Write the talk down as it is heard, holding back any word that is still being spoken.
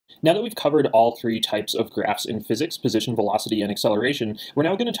Now that we've covered all three types of graphs in physics, position, velocity, and acceleration, we're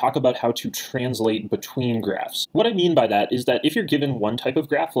now going to talk about how to translate between graphs. What I mean by that is that if you're given one type of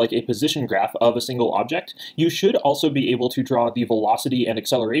graph, like a position graph of a single object, you should also be able to draw the velocity and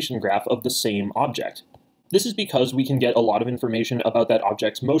acceleration graph of the same object. This is because we can get a lot of information about that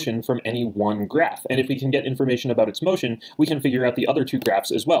object's motion from any one graph, and if we can get information about its motion, we can figure out the other two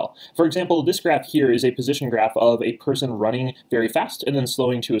graphs as well. For example, this graph here is a position graph of a person running very fast and then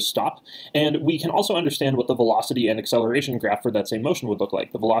slowing to a stop, and we can also understand what the velocity and acceleration graph for that same motion would look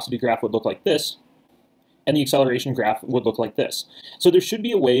like. The velocity graph would look like this, and the acceleration graph would look like this. So there should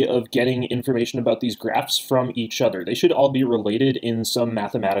be a way of getting information about these graphs from each other. They should all be related in some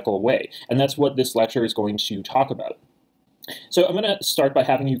mathematical way, and that's what this lecture is going to talk about. So I'm going to start by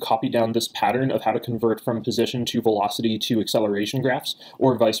having you copy down this pattern of how to convert from position to velocity to acceleration graphs,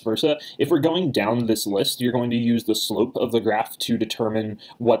 or vice versa. If we're going down this list, you're going to use the slope of the graph to determine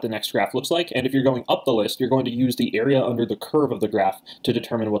what the next graph looks like, and if you're going up the list, you're going to use the area under the curve of the graph to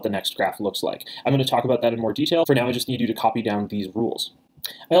determine what the next graph looks like. I'm going to talk about that in more detail. For now, I just need you to copy down these rules.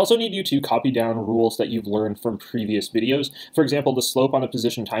 I also need you to copy down rules that you've learned from previous videos. For example, the slope on a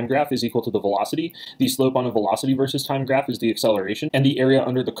position time graph is equal to the velocity, the slope on a velocity versus time graph is the acceleration, and the area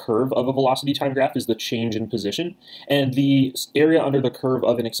under the curve of a velocity time graph is the change in position, and the area under the curve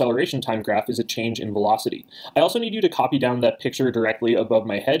of an acceleration time graph is a change in velocity. I also need you to copy down that picture directly above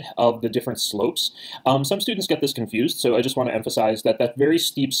my head of the different slopes. Some students get this confused, so I just want to emphasize that that very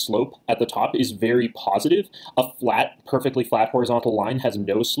steep slope at the top is very positive. A flat, perfectly flat horizontal line has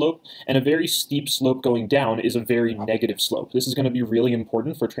no slope, and a very steep slope going down is a very negative slope. This is going to be really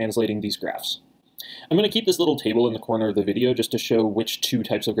important for translating these graphs. I'm going to keep this little table in the corner of the video just to show which two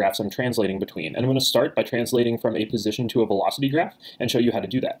types of graphs I'm translating between, and I'm going to start by translating from a position to a velocity graph and show you how to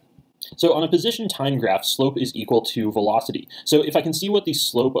do that. So on a position time graph, slope is equal to velocity. So if I can see what the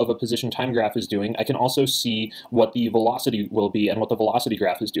slope of a position time graph is doing, I can also see what the velocity will be and what the velocity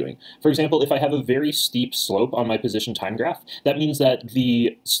graph is doing. For example, if I have a very steep slope on my position time graph, that means that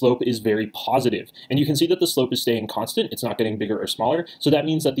the slope is very positive. And you can see that the slope is staying constant. It's not getting bigger or smaller. So that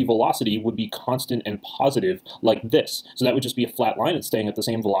means that the velocity would be constant and positive like this. So that would just be a flat line. It's staying at the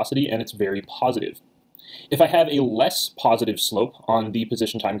same velocity and it's very positive. If I have a less positive slope on the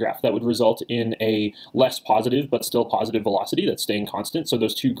position time graph, that would result in a less positive but still positive velocity that's staying constant, so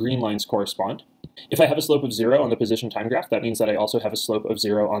those two green lines correspond. If I have a slope of 0 on the position time graph, that means that I also have a slope of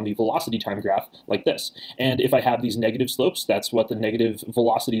 0 on the velocity time graph like this. And if I have these negative slopes, that's what the negative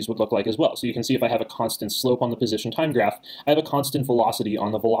velocities would look like as well. So you can see if I have a constant slope on the position time graph, I have a constant velocity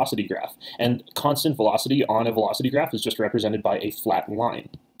on the velocity graph. And constant velocity on a velocity graph is just represented by a flat line.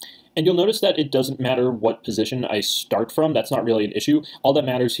 And you'll notice that it doesn't matter what position I start from. That's not really an issue. All that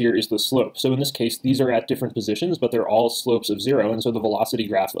matters here is the slope. So in this case, these are at different positions, but they're all slopes of 0, and so the velocity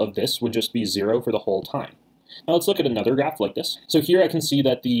graph of this would just be 0 for the whole time. Now let's look at another graph like this. So here I can see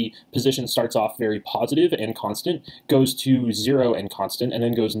that the position starts off very positive and constant, goes to 0 and constant, and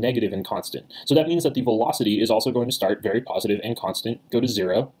then goes negative and constant. So that means that the velocity is also going to start very positive and constant, go to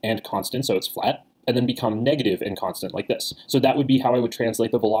 0 and constant, so it's flat, and then become negative and constant like this. So that would be how I would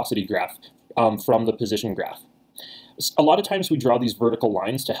translate the velocity graph from the position graph. A lot of times we draw these vertical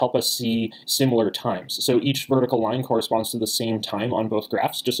lines to help us see similar times. So each vertical line corresponds to the same time on both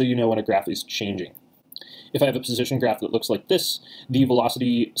graphs, just so you know when a graph is changing. If I have a position graph that looks like this, the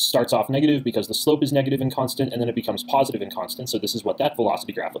velocity starts off negative because the slope is negative and constant, and then it becomes positive and constant. So this is what that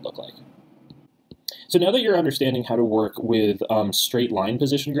velocity graph would look like. So now that you're understanding how to work with straight line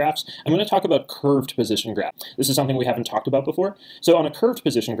position graphs, I'm going to talk about curved position graphs. This is something we haven't talked about before. So on a curved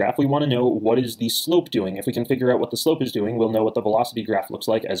position graph, we want to know what is the slope doing. If we can figure out what the slope is doing, we'll know what the velocity graph looks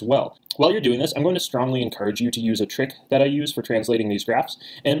like as well. While you're doing this, I'm going to strongly encourage you to use a trick that I use for translating these graphs.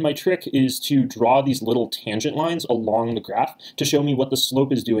 And my trick is to draw these little tangent lines along the graph to show me what the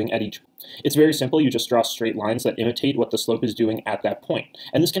slope is doing at each point. It's very simple. You just draw straight lines that imitate what the slope is doing at that point.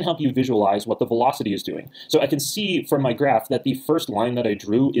 And this can help you visualize what the velocity is doing. So I can see from my graph that the first line that I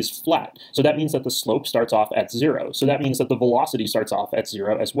drew is flat. So that means that the slope starts off at 0. So that means that the velocity starts off at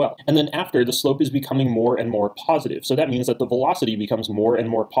 0 as well. And then after, the slope is becoming more and more positive. So that means that the velocity becomes more and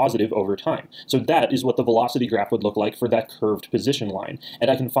more positive over time. So that is what the velocity graph would look like for that curved position line. And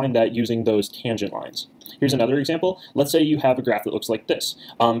I can find that using those tangent lines. Here's another example. Let's say you have a graph that looks like this.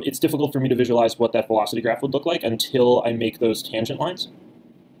 It's difficult for me to visualize what that velocity graph would look like until I make those tangent lines.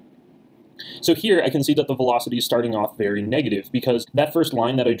 So here I can see that the velocity is starting off very negative because that first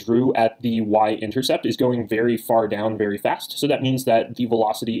line that I drew at the y-intercept is going very far down very fast. So that means that the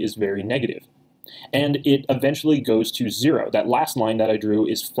velocity is very negative. and it eventually goes to 0. That last line that I drew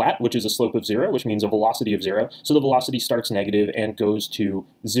is flat, which is a slope of 0, which means a velocity of 0. So the velocity starts negative and goes to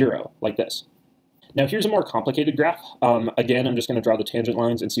 0, like this. Now here's a more complicated graph. Again, I'm just going to draw the tangent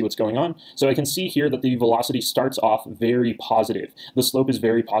lines and see what's going on. So I can see here that the velocity starts off very positive. The slope is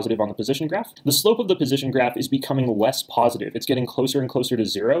very positive on the position graph. The slope of the position graph is becoming less positive. It's getting closer and closer to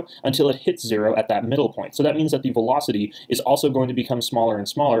 0 until it hits 0 at that middle point. So that means that the velocity is also going to become smaller and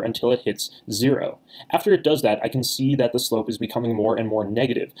smaller until it hits 0. After it does that, I can see that the slope is becoming more and more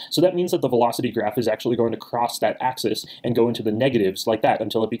negative. So that means that the velocity graph is actually going to cross that axis and go into the negatives like that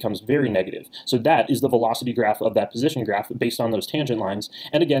until it becomes very negative. So that is the velocity graph of that position graph based on those tangent lines.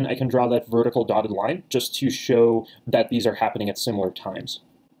 And again, I can draw that vertical dotted line just to show that these are happening at similar times.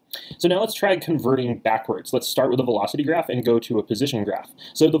 So now let's try converting backwards. Let's start with a velocity graph and go to a position graph.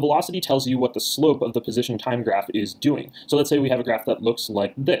 So the velocity tells you what the slope of the position time graph is doing. So let's say we have a graph that looks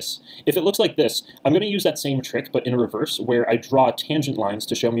like this. If it looks like this, I'm going to use that same trick, but in reverse, where I draw tangent lines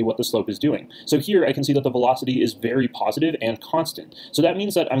to show me what the slope is doing. So here I can see that the velocity is very positive and constant. So that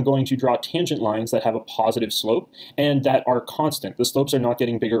means that I'm going to draw tangent lines that have a positive slope and that are constant. The slopes are not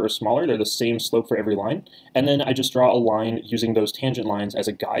getting bigger or smaller. They're the same slope for every line. And then I just draw a line using those tangent lines as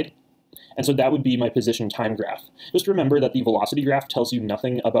a guide. And so that would be my position time graph. Just remember that the velocity graph tells you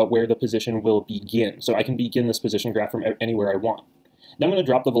nothing about where the position will begin. So I can begin this position graph from anywhere I want. Now I'm going to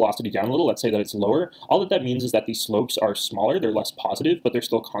drop the velocity down a little. Let's say that it's lower. All that means is that the slopes are smaller, they're less positive, but they're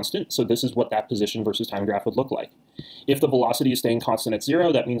still constant. So this is what that position versus time graph would look like. If the velocity is staying constant at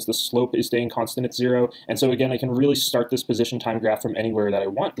 0, that means the slope is staying constant at 0. And so again, I can really start this position time graph from anywhere that I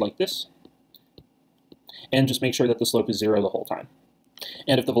want, like this, and just make sure that the slope is 0 the whole time.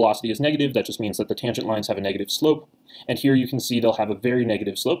 And if the velocity is negative, that just means that the tangent lines have a negative slope. And here you can see they'll have a very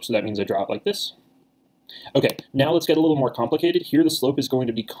negative slope, so that means I draw it like this. Okay, now let's get a little more complicated. Here the slope is going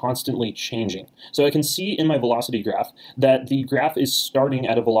to be constantly changing. So I can see in my velocity graph that the graph is starting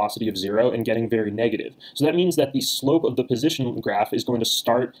at a velocity of 0 and getting very negative. So that means that the slope of the position graph is going to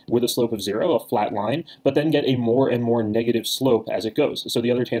start with a slope of 0, a flat line, but then get a more and more negative slope as it goes. So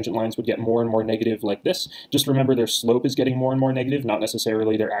the other tangent lines would get more and more negative like this. Just remember their slope is getting more and more negative, not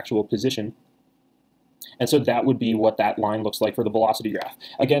necessarily their actual position. And so that would be what that line looks like for the velocity graph.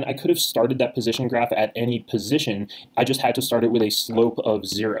 Again, I could have started that position graph at any position. I just had to start it with a slope of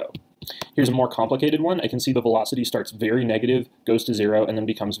 0. Here's a more complicated one. I can see the velocity starts very negative, goes to 0, and then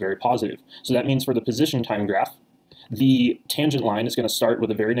becomes very positive. So that means for the position time graph, the tangent line is going to start with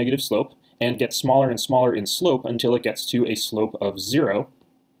a very negative slope and get smaller and smaller in slope until it gets to a slope of 0,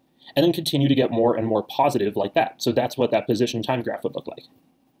 and then continue to get more and more positive like that. So that's what that position time graph would look like.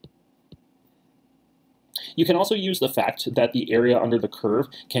 You can also use the fact that the area under the curve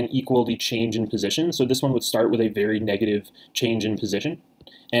can equal the change in position. So this one would start with a very negative change in position.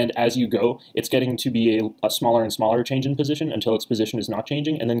 And as you go, it's getting to be a smaller and smaller change in position until its position is not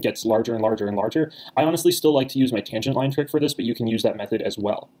changing and then gets larger and larger and larger. I honestly still like to use my tangent line trick for this, but you can use that method as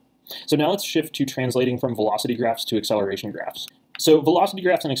well. So now let's shift to translating from velocity graphs to acceleration graphs. So velocity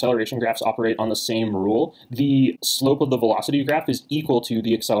graphs and acceleration graphs operate on the same rule. The slope of the velocity graph is equal to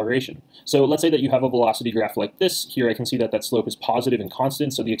the acceleration. So let's say that you have a velocity graph like this. Here I can see that that slope is positive and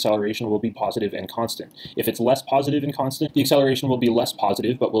constant, so the acceleration will be positive and constant. If it's less positive and constant, the acceleration will be less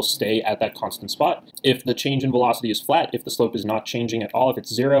positive, but will stay at that constant spot. If the change in velocity is flat, if the slope is not changing at all, if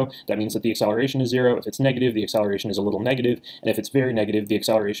it's 0, that means that the acceleration is 0. If it's negative, the acceleration is a little negative. And if it's very negative, the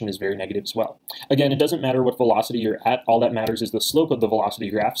acceleration is very negative as well. Again, it doesn't matter what velocity you're at. All that matters is the slope of the velocity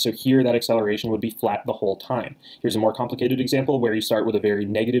graph. So here that acceleration would be flat the whole time. Here's a more complicated example where you start with a very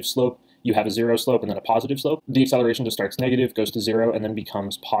negative slope. You have a 0 slope and then a positive slope. The acceleration just starts negative, goes to 0, and then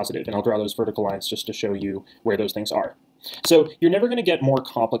becomes positive. And I'll draw those vertical lines just to show you where those things are. So you're never going to get more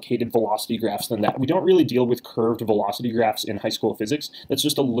complicated velocity graphs than that. We don't really deal with curved velocity graphs in high school physics. That's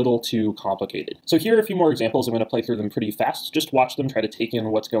just a little too complicated. So here are a few more examples. I'm going to play through them pretty fast. Just watch them, try to take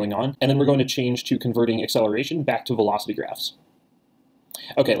in what's going on, and then we're going to change to converting acceleration back to velocity graphs.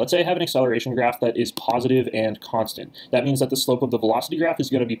 Okay, let's say I have an acceleration graph that is positive and constant. That means that the slope of the velocity graph is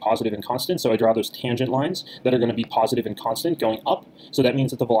going to be positive and constant, so I draw those tangent lines that are going to be positive and constant going up, so that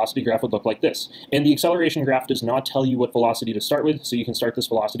means that the velocity graph would look like this. And the acceleration graph does not tell you what velocity to start with, so you can start this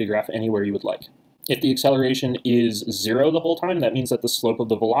velocity graph anywhere you would like. If the acceleration is 0 the whole time, that means that the slope of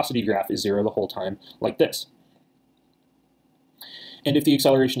the velocity graph is 0 the whole time, like this. And if the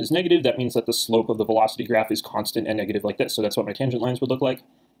acceleration is negative, that means that the slope of the velocity graph is constant and negative like this. So that's what my tangent lines would look like.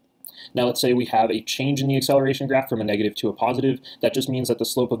 Now let's say we have a change in the acceleration graph from a negative to a positive. That just means that the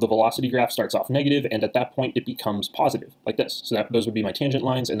slope of the velocity graph starts off negative, and at that point it becomes positive, like this. So those would be my tangent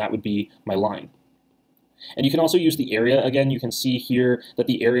lines, and that would be my line. And you can also use the area. Again, you can see here that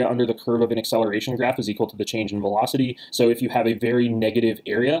the area under the curve of an acceleration graph is equal to the change in velocity. So if you have a very negative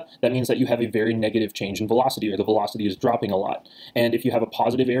area, that means that you have a very negative change in velocity, or the velocity is dropping a lot. And if you have a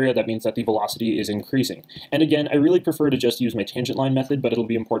positive area, that means that the velocity is increasing. And again, I really prefer to just use my tangent line method, but it'll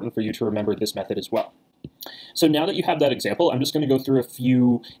be important for you to remember this method as well. So now that you have that example, I'm just going to go through a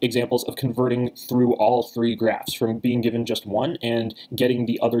few examples of converting through all three graphs, from being given just one and getting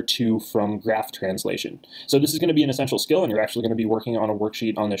the other two from graph translation. So this is going to be an essential skill, and you're actually going to be working on a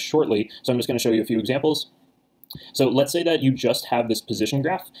worksheet on this shortly. So I'm just going to show you a few examples. So let's say that you just have this position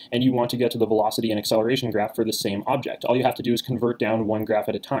graph and you want to get to the velocity and acceleration graph for the same object. All you have to do is convert down one graph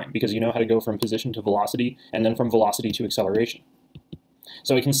at a time, because you know how to go from position to velocity and then from velocity to acceleration.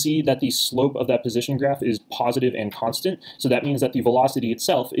 So I can see that the slope of that position graph is positive and constant. So that means that the velocity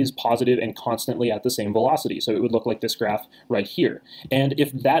itself is positive and constantly at the same velocity. So it would look like this graph right here. And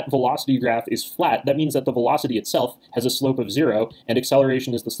if that velocity graph is flat, that means that the velocity itself has a slope of 0, and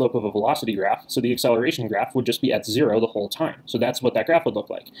acceleration is the slope of a velocity graph. So the acceleration graph would just be at 0 the whole time. So that's what that graph would look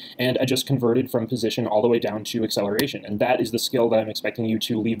like. And I just converted from position all the way down to acceleration. And that is the skill that I'm expecting you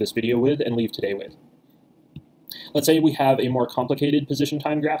to leave this video with and leave today with. Let's say we have a more complicated position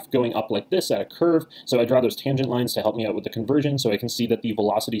time graph going up like this at a curve. So I draw those tangent lines to help me out with the conversion. So I can see that the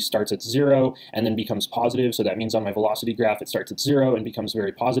velocity starts at 0 and then becomes positive. So that means on my velocity graph, it starts at 0 and becomes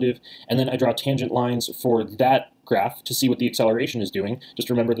very positive. And then I draw tangent lines for that graph to see what the acceleration is doing. Just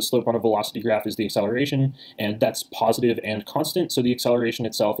remember, the slope on a velocity graph is the acceleration, and that's positive and constant. So the acceleration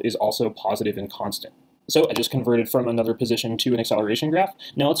itself is also positive and constant. So I just converted from another position to an acceleration graph.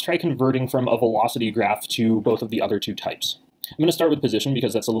 Now let's try converting from a velocity graph to both of the other two types. I'm going to start with position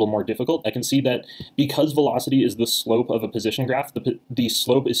because that's a little more difficult. I can see that because velocity is the slope of a position graph, the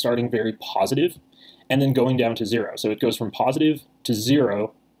slope is starting very positive and then going down to 0. So it goes from positive to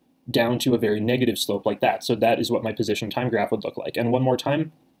 0 down to a very negative slope like that. So that is what my position time graph would look like. And one more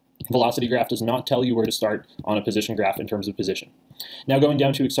time, velocity graph does not tell you where to start on a position graph in terms of position. Now going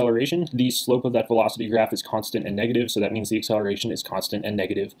down to acceleration, the slope of that velocity graph is constant and negative, so that means the acceleration is constant and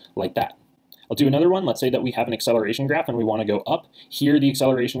negative like that. I'll do another one. Let's say that we have an acceleration graph and we want to go up. Here the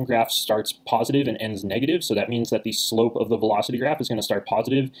acceleration graph starts positive and ends negative, so that means that the slope of the velocity graph is going to start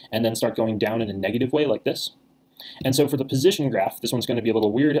positive and then start going down in a negative way like this. And so for the position graph, this one's going to be a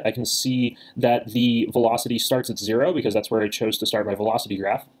little weird. I can see that the velocity starts at 0 because that's where I chose to start my velocity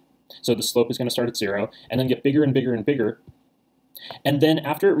graph. So the slope is going to start at 0 and then get bigger and bigger and bigger. And then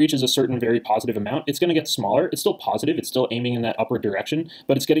after it reaches a certain very positive amount, it's going to get smaller. It's still positive. It's still aiming in that upward direction,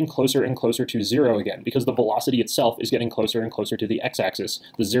 but it's getting closer and closer to 0 again because the velocity itself is getting closer and closer to the x-axis,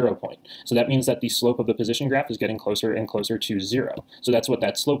 the 0 point. So that means that the slope of the position graph is getting closer and closer to 0. So that's what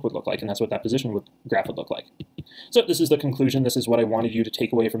that slope would look like, and that's what that position graph would look like. So this is the conclusion. This is what I wanted you to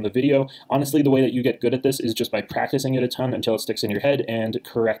take away from the video. Honestly, the way that you get good at this is just by practicing it a ton until it sticks in your head and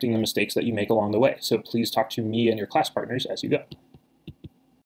correcting the mistakes that you make along the way. So please talk to me and your class partners as you go.